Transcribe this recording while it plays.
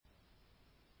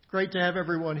Great to have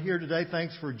everyone here today.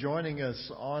 Thanks for joining us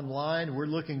online. We're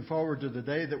looking forward to the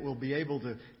day that we'll be able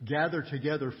to gather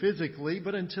together physically,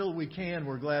 but until we can,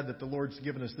 we're glad that the Lord's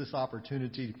given us this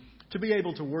opportunity to be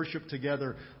able to worship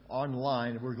together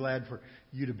online. We're glad for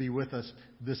you to be with us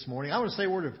this morning. I want to say a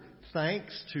word of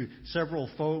thanks to several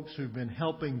folks who've been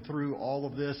helping through all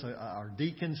of this. Our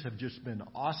deacons have just been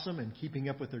awesome in keeping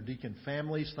up with their deacon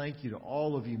families. Thank you to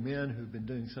all of you men who've been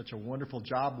doing such a wonderful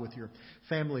job with your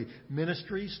family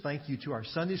ministries. Thank you to our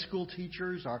Sunday school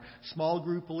teachers, our small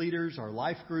group leaders, our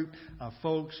life group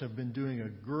folks have been doing a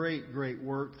great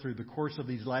work through the course of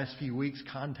these last few weeks,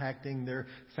 contacting their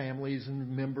families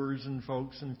and members and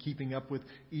folks and keeping up with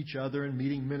each other and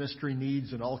meeting ministry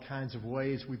needs in all kinds of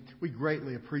ways. We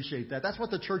greatly appreciate that. That's what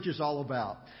the church is all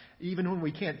about. Even when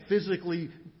we can't physically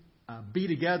be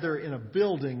together in a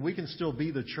building, we can still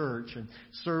be the church and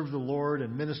serve the Lord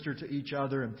and minister to each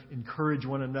other and encourage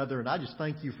one another. And I just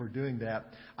thank you for doing that.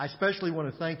 I especially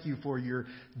want to thank you for your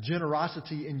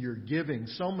generosity in your giving.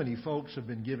 So many folks have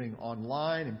been giving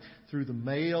online and through the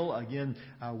mail. Again,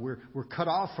 we're cut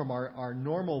off from our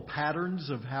normal patterns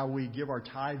of how we give our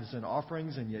tithes and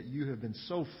offerings, and yet you have been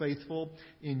so faithful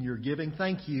in your giving.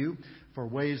 Thank you for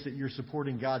ways that you're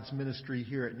supporting God's ministry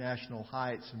here at National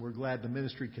Heights, and we're glad the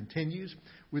ministry continues.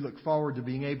 We look forward to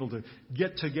being able to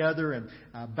get together and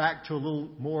back to a little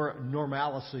more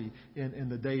normalcy in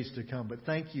the days to come. But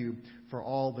thank you for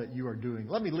all that you are doing.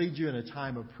 Let me lead you in a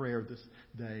time of prayer this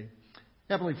day.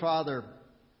 Heavenly Father,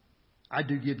 I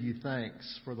do give you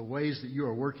thanks for the ways that you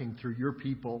are working through your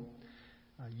people.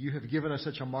 You have given us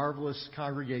such a marvelous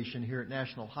congregation here at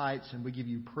National Heights, and we give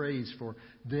you praise for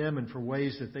them and for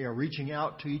ways that they are reaching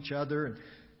out to each other and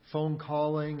phone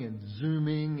calling and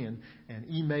Zooming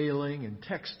and emailing and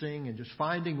texting and just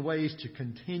finding ways to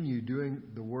continue doing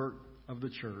the work of the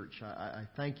church. I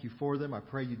thank you for them. I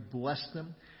pray you bless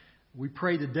them. We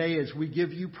pray today as we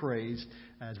give you praise,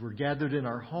 as we're gathered in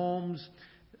our homes,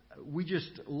 we just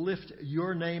lift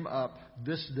your name up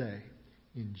this day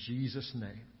in Jesus'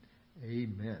 name.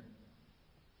 Amen.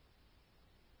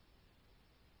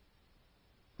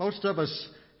 Most of us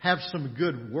have some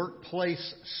good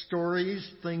workplace stories,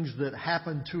 things that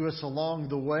happen to us along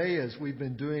the way as we've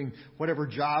been doing whatever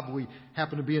job we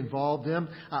happen to be involved in.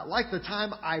 Like the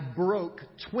time I broke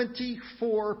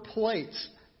 24 plates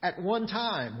at one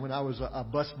time when I was a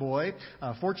busboy.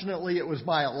 Fortunately, it was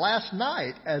my last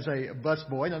night as a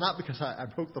busboy. Now, not because I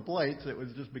broke the plates. It was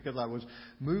just because I was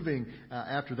moving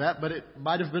after that. But it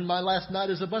might have been my last night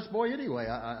as a busboy anyway.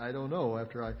 I don't know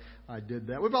after I did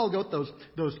that. We've all got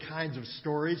those kinds of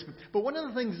stories. But one of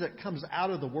the things that comes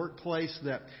out of the workplace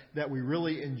that we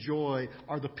really enjoy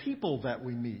are the people that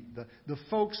we meet. The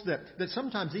folks that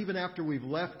sometimes even after we've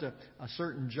left a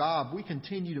certain job, we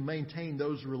continue to maintain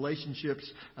those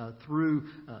relationships through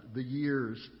the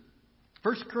years.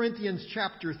 1 Corinthians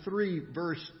chapter 3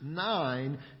 verse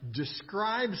 9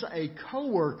 describes a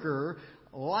coworker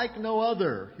like no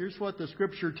other. Here's what the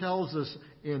scripture tells us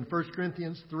in 1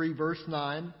 Corinthians 3 verse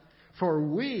 9. For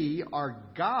we are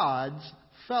God's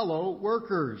fellow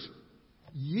workers.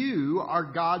 You are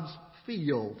God's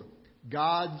field,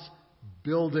 God's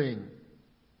building.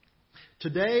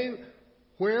 Today,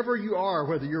 wherever you are,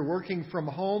 whether you're working from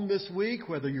home this week,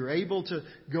 whether you're able to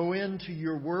go into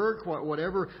your work,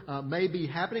 whatever may be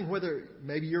happening, whether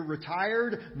maybe you're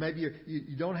retired, maybe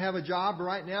you don't have a job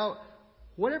right now,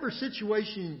 whatever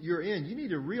situation you're in, you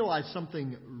need to realize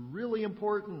something really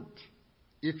important.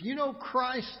 If you know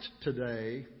Christ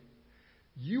today,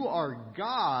 you are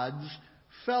God's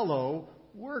fellow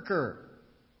worker.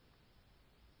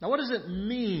 Now, what does it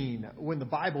mean when the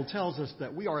Bible tells us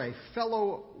that we are a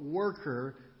fellow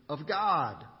worker of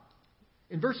God?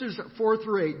 In verses 4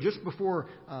 through 8, just before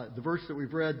the verse that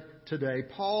we've read today,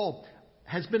 Paul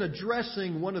has been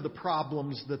addressing one of the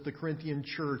problems that the Corinthian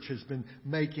church has been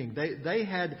making. They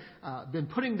had been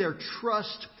putting their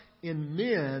trust in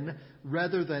men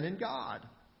rather than in God.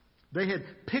 They had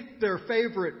picked their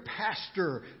favorite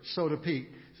pastor, so to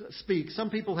speak. Some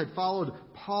people had followed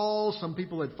Paul. Some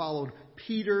people had followed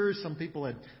Peter. Some people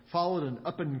had followed an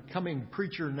up-and-coming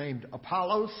preacher named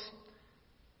Apollos.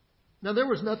 Now, there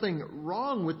was nothing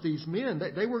wrong with these men.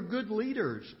 They were good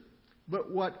leaders. But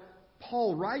what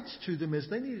Paul writes to them is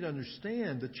they needed to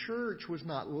understand the church was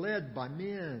not led by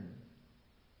men.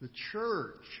 The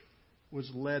church was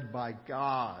led by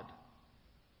God.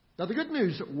 Now, the good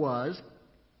news was,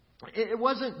 it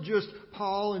wasn't just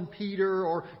Paul and Peter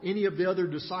or any of the other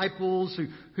disciples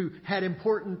who had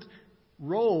important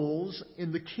roles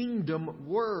in the kingdom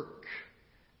work.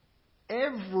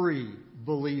 Every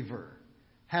believer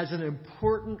has an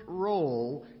important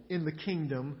role in the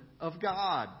kingdom of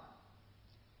God.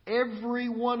 every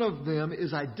one of them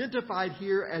is identified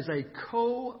here as a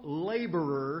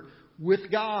co-laborer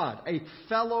with God, a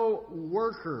fellow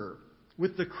worker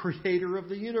with the Creator of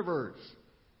the universe.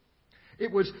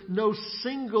 It was no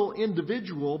single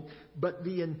individual, but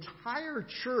the entire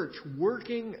church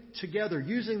working together,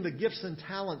 using the gifts and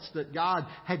talents that God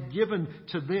had given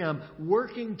to them,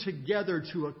 working together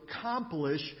to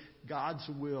accomplish God's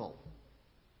will.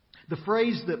 The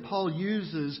phrase that Paul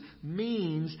uses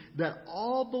means that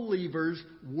all believers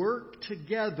work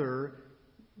together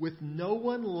with no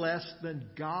one less than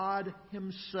God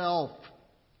Himself.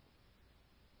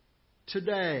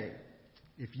 Today,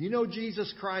 if you know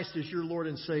Jesus Christ as your Lord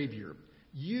and Savior,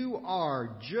 you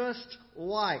are just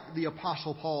like the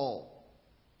Apostle Paul,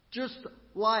 just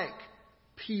like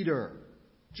Peter,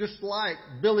 just like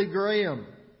Billy Graham,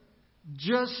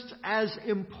 just as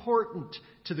important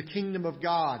to the kingdom of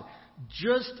God,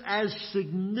 just as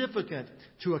significant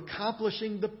to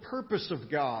accomplishing the purpose of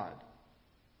God.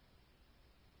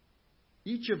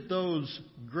 Each of those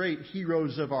great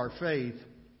heroes of our faith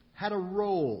had a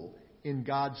role in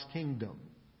God's kingdom.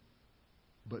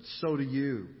 But so do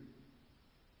you.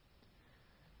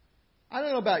 I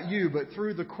don't know about you, but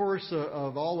through the course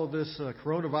of all of this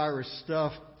coronavirus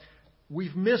stuff,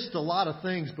 we've missed a lot of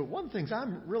things. But one thing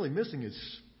I'm really missing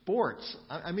is sports.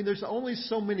 I mean, there's only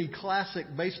so many classic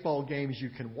baseball games you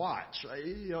can watch.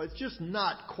 It's just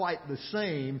not quite the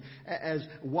same as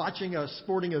watching a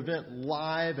sporting event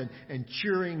live and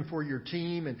cheering for your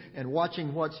team and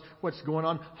watching what's going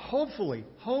on. Hopefully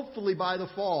by the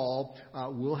fall,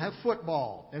 we'll have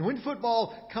football. And when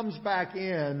football comes back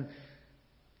in,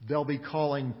 they'll be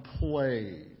calling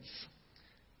plays.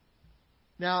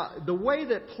 Now, the way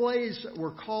that plays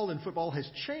were called in football has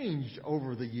changed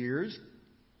over the years.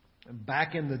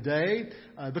 Back in the day,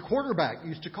 the quarterback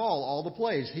used to call all the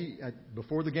plays.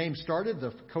 Before the game started,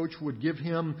 the coach would give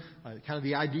him kind of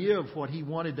the idea of what he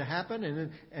wanted to happen,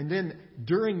 and then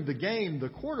during the game, the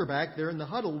quarterback there in the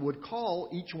huddle would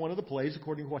call each one of the plays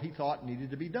according to what he thought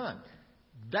needed to be done.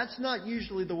 That's not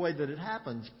usually the way that it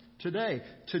happens today.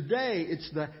 Today, it's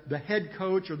the head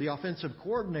coach or the offensive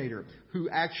coordinator who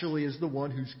actually is the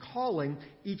one who's calling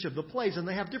each of the plays. And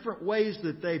they have different ways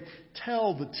that they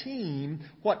tell the team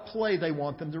what play they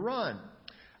want them to run.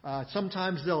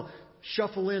 Sometimes they'll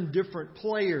shuffle in different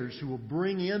players who will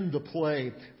bring in the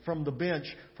play from the bench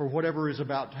for whatever is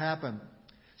about to happen.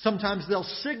 Sometimes they'll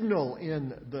signal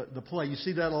in the play. You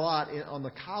see that a lot on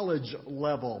the college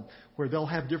level, where they'll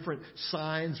have different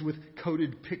signs with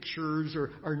coded pictures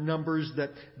or numbers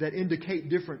that indicate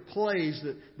different plays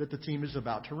that the team is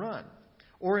about to run.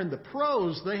 Or in the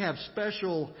pros, they have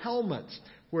special helmets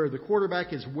where the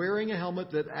quarterback is wearing a helmet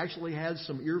that actually has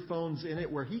some earphones in it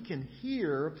where he can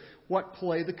hear what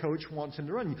play the coach wants him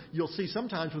to run. You'll see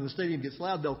sometimes when the stadium gets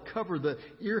loud, they'll cover the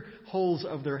ear holes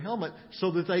of their helmet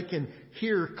so that they can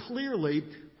hear clearly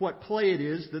what play it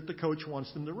is that the coach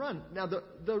wants them to run. Now,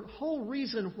 the whole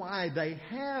reason why they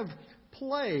have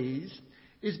plays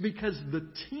is because the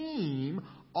team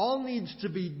all needs to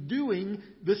be doing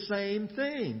the same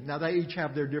thing. Now, they each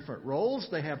have their different roles.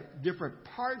 They have different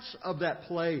parts of that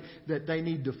play that they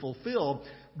need to fulfill.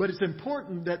 But it's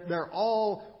important that they're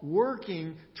all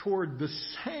working toward the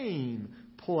same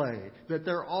play, that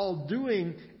they're all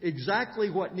doing exactly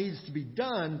what needs to be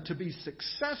done to be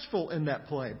successful in that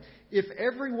play. If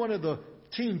every one of the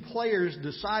team players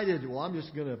decided, well, I'm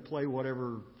just going to play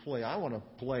whatever play I want to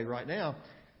play right now,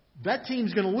 that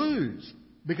team's going to lose,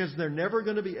 because they're never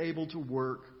going to be able to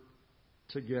work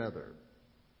together.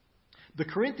 The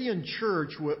Corinthian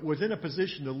church was in a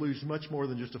position to lose much more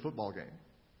than just a football game.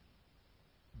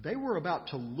 They were about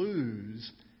to lose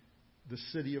the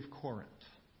city of Corinth.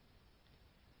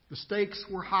 The stakes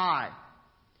were high.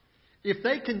 If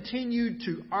they continued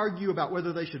to argue about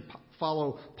whether they should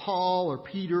follow Paul or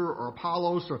Peter or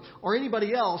Apollos or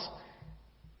anybody else,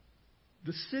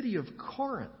 the city of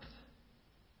Corinth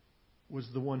was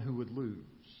the one who would lose.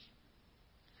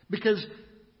 Because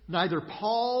neither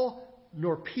Paul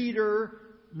nor Peter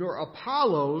nor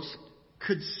Apollos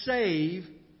could save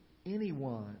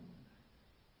anyone.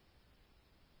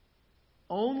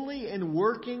 Only in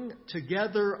working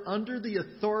together under the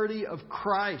authority of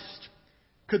Christ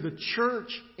could the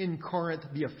church in Corinth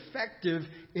be effective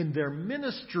in their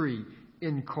ministry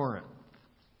in Corinth.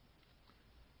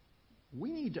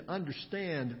 We need to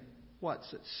understand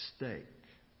what's at stake.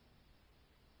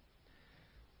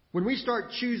 When we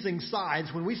start choosing sides,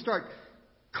 when we start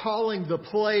calling the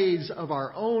plays of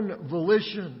our own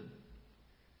volition,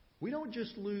 we don't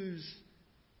just lose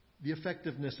the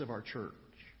effectiveness of our church.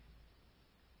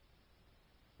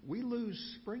 We lose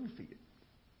Springfield.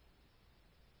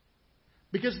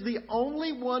 Because the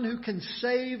only one who can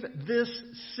save this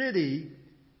city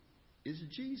is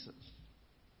Jesus.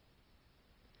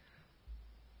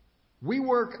 We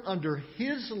work under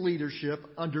His leadership,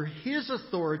 under His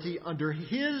authority, under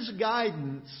His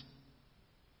guidance,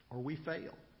 or we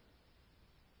fail.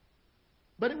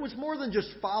 But it was more than just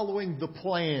following the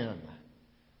plan.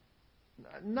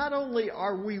 Not only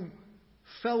are we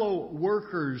fellow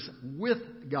workers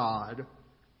with God,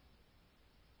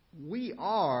 we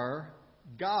are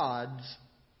God's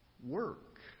work.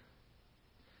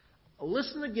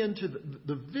 Listen again to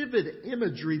the vivid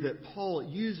imagery that Paul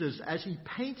uses as he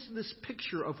paints this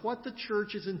picture of what the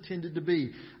church is intended to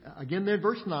be. Again, there,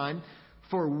 verse 9,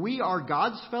 for we are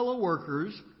God's fellow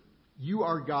workers, you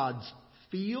are God's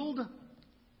field,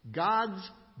 God's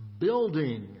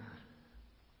building.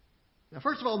 Now,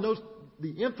 first of all, note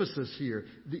the emphasis here.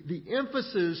 The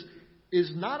emphasis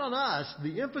is not on us.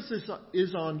 The emphasis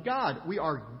is on God. We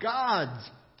are God's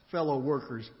fellow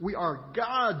workers. We are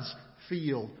God's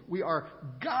field. We are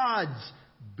God's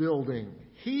building.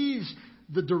 He's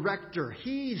the director.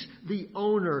 He's the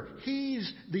owner.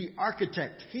 He's the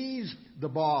architect. He's the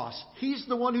boss. He's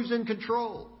the one who's in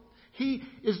control. He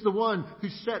is the one who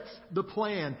sets the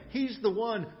plan. He's the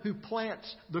one who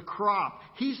plants the crop.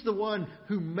 He's the one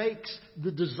who makes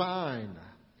the design.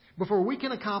 Before we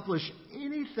can accomplish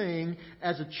anything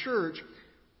as a church,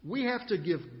 we have to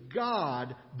give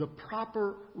God the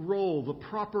proper role, the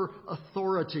proper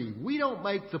authority. We don't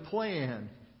make the plan.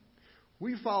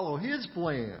 We follow His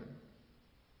plan.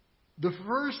 The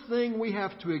first thing we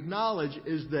have to acknowledge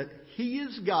is that He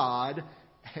is God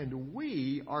and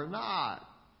we are not.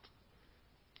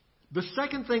 The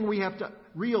second thing we have to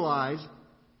realize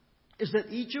is that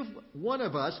each of one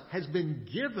of us has been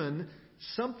given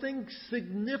something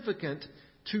significant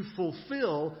to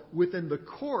fulfill within the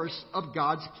course of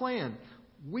God's plan.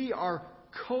 We are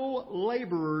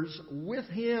co-laborers with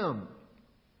Him.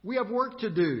 We have work to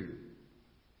do.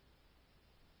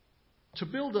 To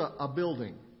build a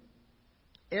building,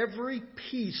 every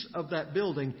piece of that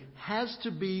building has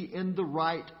to be in the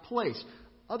right place.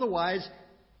 Otherwise,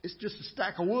 it's just a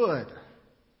stack of wood.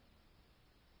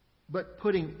 But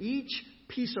putting each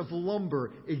piece of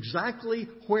lumber exactly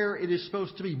where it is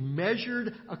supposed to be,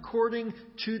 measured according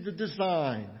to the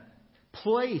design,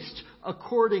 placed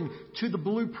according to the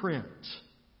blueprint,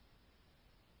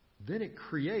 then it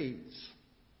creates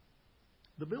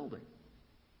the building.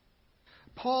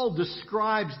 Paul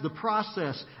describes the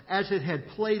process as it had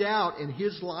played out in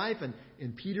his life and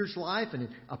in Peter's life and in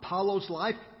Apollo's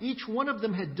life. Each one of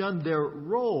them had done their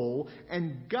role,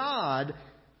 and God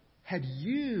had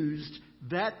used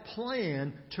that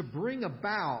plan to bring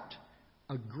about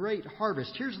a great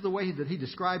harvest. Here's the way that he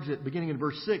describes it beginning in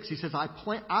verse 6. He says, I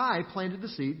planted the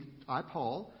seed,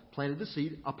 Paul, planted the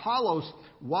seed. Apollos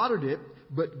watered it,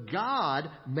 but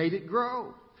God made it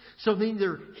grow. So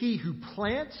neither he who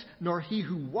plants nor he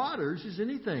who waters is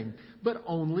anything, but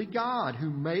only God who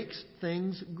makes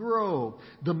things grow.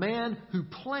 The man who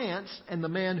plants and the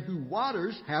man who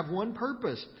waters have one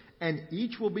purpose, and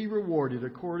each will be rewarded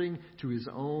according to his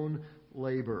own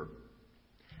labor.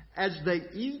 As they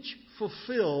each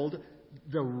fulfilled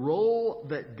the role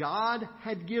that God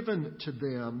had given to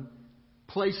them,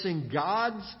 placing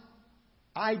God's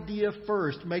idea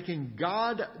first, making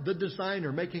God the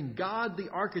designer, making God the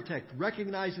architect,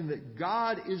 recognizing that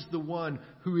God is the one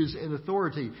who is in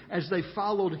authority. As they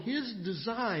followed His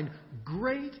design,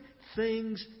 great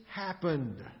things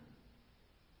happened.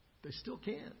 They still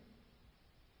can.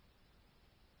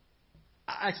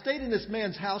 I stayed in this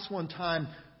man's house one time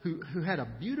who had a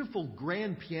beautiful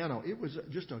grand piano. It was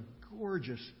just a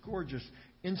gorgeous, gorgeous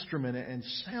instrument and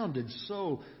sounded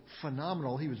so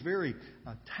phenomenal. He was very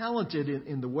talented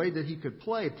in the way that he could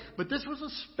play. But this was a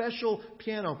special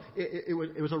piano. It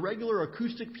was a regular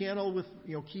acoustic piano with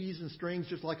keys and strings,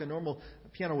 just like a normal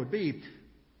piano would be.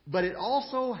 But it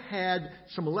also had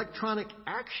some electronic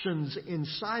actions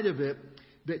inside of it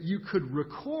that you could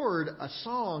record a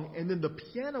song, and then the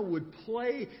piano would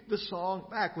play the song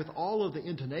back with all of the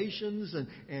intonations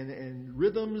and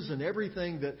rhythms and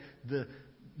everything that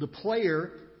the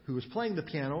player who was playing the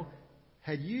piano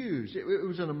had used. It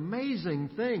was an amazing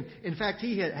thing. In fact,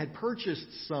 he had purchased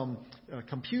some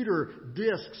computer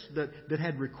discs that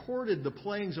had recorded the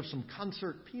playings of some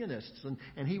concert pianists,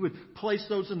 and he would place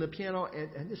those in the piano,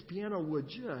 and this piano would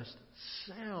just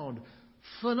sound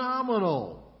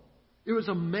phenomenal. It was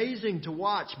amazing to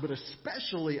watch, but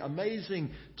especially amazing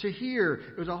to hear.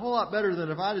 It was a whole lot better than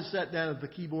if I'd have sat down at the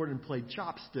keyboard and played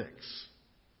chopsticks.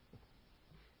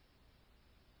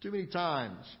 Too many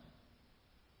times.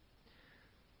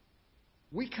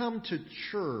 We come to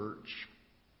church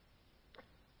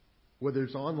whether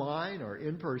it's online or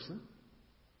in person,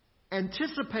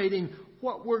 anticipating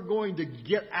what we're going to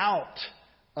get out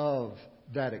of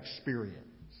that experience.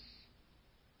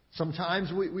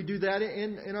 Sometimes we do that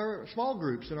in our small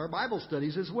groups, in our Bible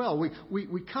studies as well.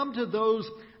 We come to those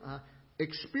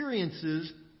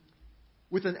experiences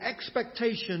with an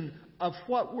expectation of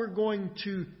what we're going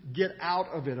to get out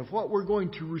of it, of what we're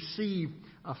going to receive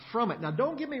from it. Now,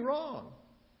 don't get me wrong.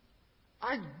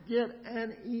 I get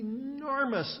an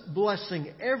enormous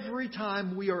blessing every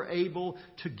time we are able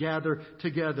to gather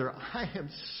together. I am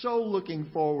so looking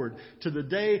forward to the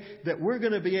day that we're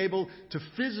going to be able to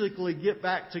physically get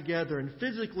back together and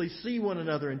physically see one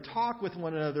another and talk with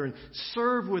one another and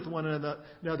serve with one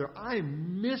another. I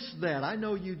miss that. I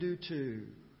know you do too.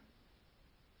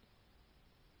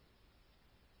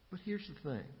 But here's the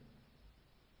thing.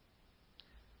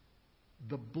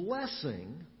 The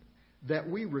blessing that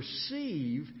we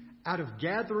receive out of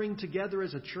gathering together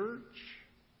as a church,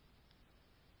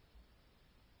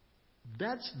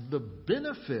 that's the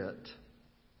benefit,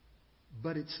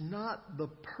 but it's not the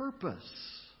purpose.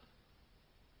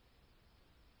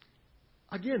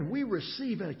 Again, we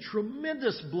receive a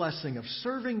tremendous blessing of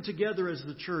serving together as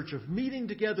the church, of meeting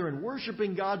together and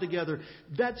worshiping God together.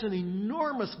 That's an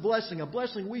enormous blessing, a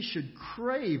blessing we should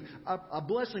crave, a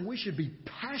blessing we should be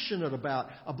passionate about,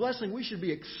 a blessing we should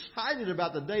be excited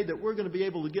about the day that we're going to be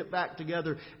able to get back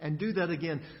together and do that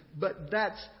again. But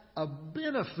that's a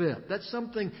benefit. That's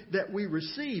something that we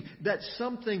receive. That's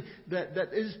something that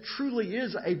truly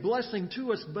is a blessing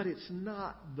to us, but it's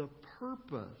not the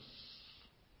purpose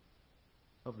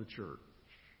of the church.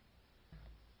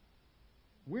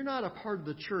 We're not a part of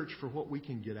the church for what we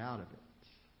can get out of it.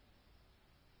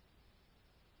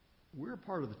 We're a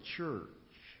part of the church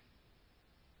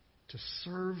to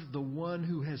serve the one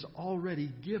who has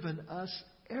already given us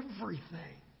everything.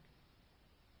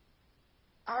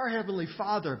 Our Heavenly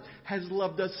Father has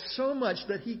loved us so much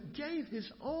that He gave His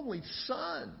only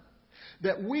Son,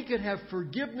 that we could have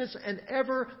forgiveness and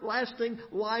everlasting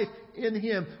life in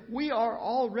Him. We are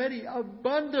already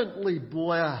abundantly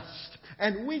blessed.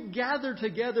 And we gather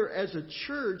together as a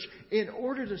church in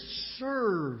order to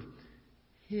serve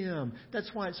Him.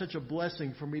 That's why it's such a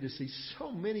blessing for me to see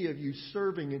so many of you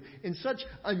serving in such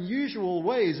unusual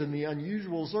ways in the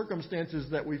unusual circumstances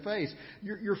that we face.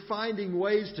 You're finding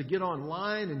ways to get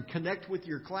online and connect with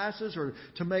your classes, or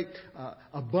to make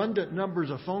abundant numbers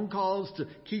of phone calls to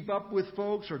keep up with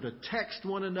folks, or to text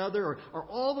one another, or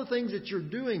all the things that you're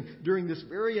doing during this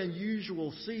very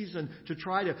unusual season to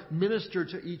try to minister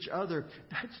to each other.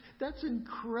 That's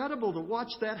incredible to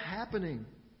watch that happening.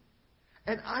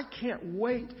 And I can't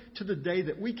wait to the day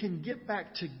that we can get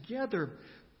back together.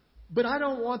 But I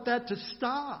don't want that to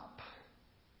stop.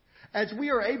 As we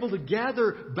are able to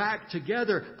gather back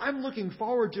together, I'm looking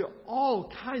forward to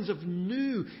all kinds of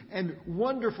new and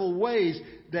wonderful ways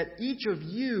that each of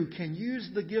you can use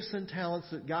the gifts and talents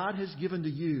that God has given to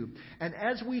you. And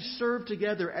as we serve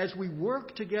together, as we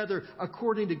work together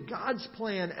according to God's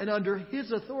plan and under His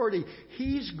authority,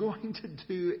 He's going to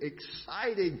do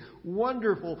exciting,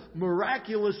 wonderful,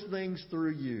 miraculous things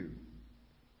through you.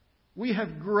 We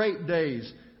have great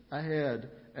days ahead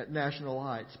at National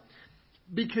Heights,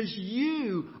 because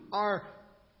you are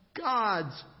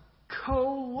God's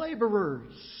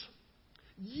co-laborers.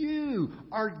 You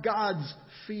are God's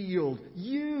field.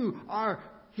 You are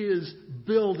His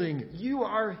building. You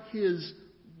are His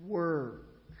work.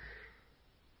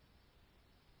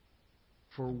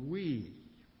 For we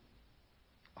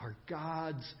are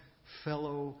God's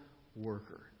fellow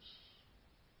workers.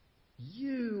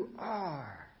 You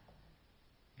are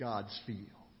God's field.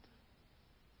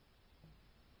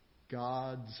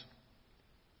 God's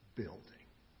building.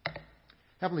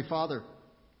 Heavenly Father,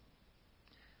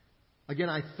 again,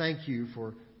 I thank You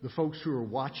for the folks who are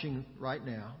watching right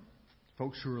now,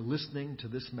 folks who are listening to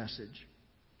this message,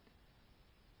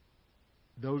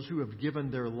 those who have given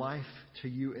their life to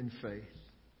You in faith.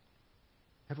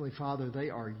 Heavenly Father, they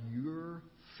are Your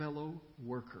fellow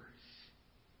workers.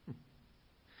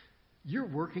 You're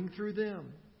working through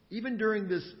them. Even during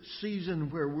this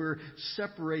season where we're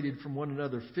separated from one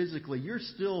another physically, You're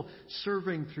still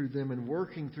serving through them and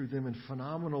working through them in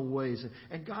phenomenal ways.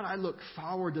 And God, I look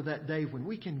forward to that day when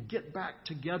we can get back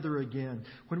together again,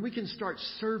 when we can start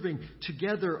serving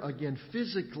together again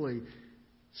physically,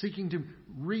 seeking to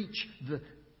reach the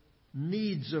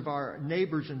needs of our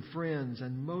neighbors and friends,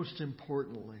 and most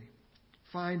importantly,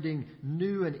 finding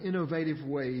new and innovative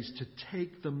ways to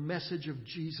take the message of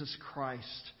Jesus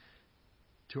Christ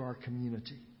to our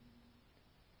community.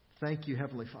 Thank You,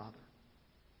 Heavenly Father,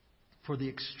 for the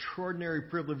extraordinary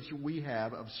privilege we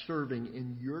have of serving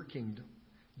in Your kingdom,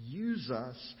 Use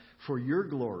us for your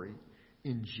glory.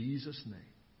 In Jesus' name,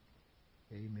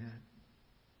 amen.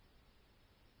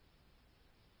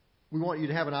 We want you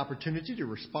to have an opportunity to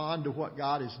respond to what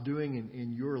God is doing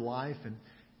in your life.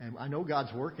 And I know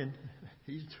God's working.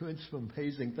 He's doing some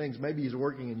amazing things. Maybe He's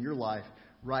working in your life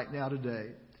right now today.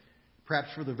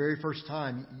 Perhaps for the very first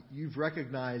time, you've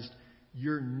recognized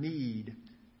your need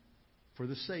for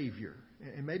the Savior.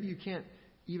 And maybe you can't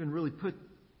even really put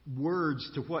words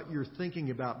to what you're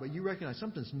thinking about, but you recognize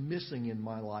something's missing in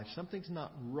my life. Something's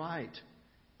not right.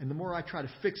 And the more I try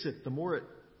to fix it, the more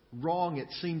wrong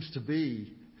it seems to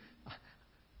be.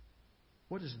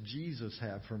 What does Jesus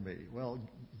have for me? Well,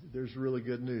 there's really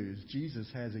good news.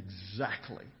 Jesus has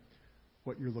exactly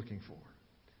what you're looking for.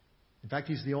 In fact,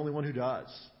 He's the only one who does.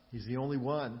 He's the only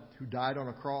one who died on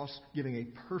a cross, giving a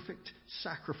perfect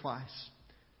sacrifice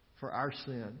for our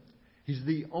sin. He's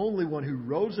the only one who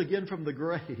rose again from the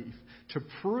grave to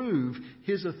prove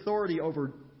His authority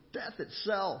over death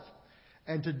itself.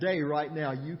 And today, right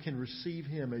now, you can receive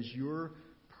Him as your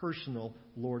personal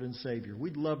Lord and Savior.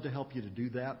 We'd love to help you to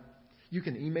do that. You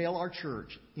can email our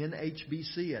church,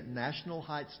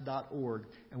 nhbc@nationalheights.org,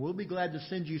 and we'll be glad to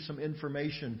send you some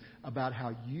information about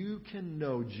how you can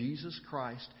know Jesus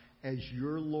Christ as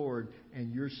your Lord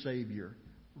and your Savior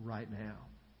right now.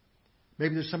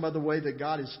 Maybe there's some other way that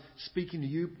God is speaking to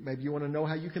you. Maybe you want to know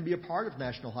how you can be a part of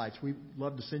National Heights. We'd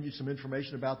love to send you some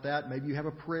information about that. Maybe you have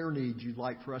a prayer need you'd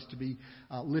like for us to be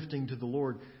lifting to the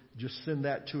Lord. Just send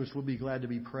that to us. We'll be glad to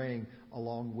be praying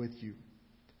along with you.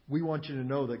 We want you to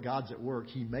know that God's at work.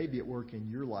 He may be at work in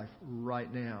your life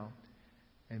right now.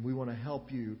 And we want to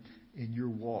help you in your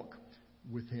walk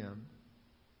with Him.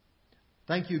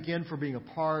 Thank you again for being a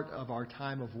part of our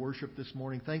time of worship this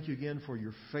morning. Thank you again for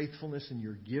your faithfulness and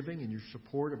your giving and your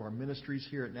support of our ministries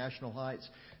here at National Heights.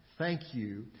 Thank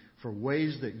you for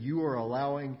ways that you are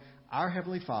allowing our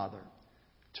Heavenly Father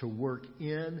to work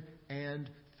in and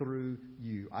through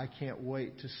you. I can't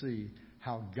wait to see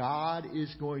how God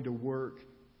is going to work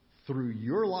through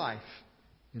your life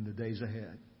in the days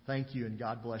ahead. Thank you, and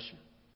God bless you.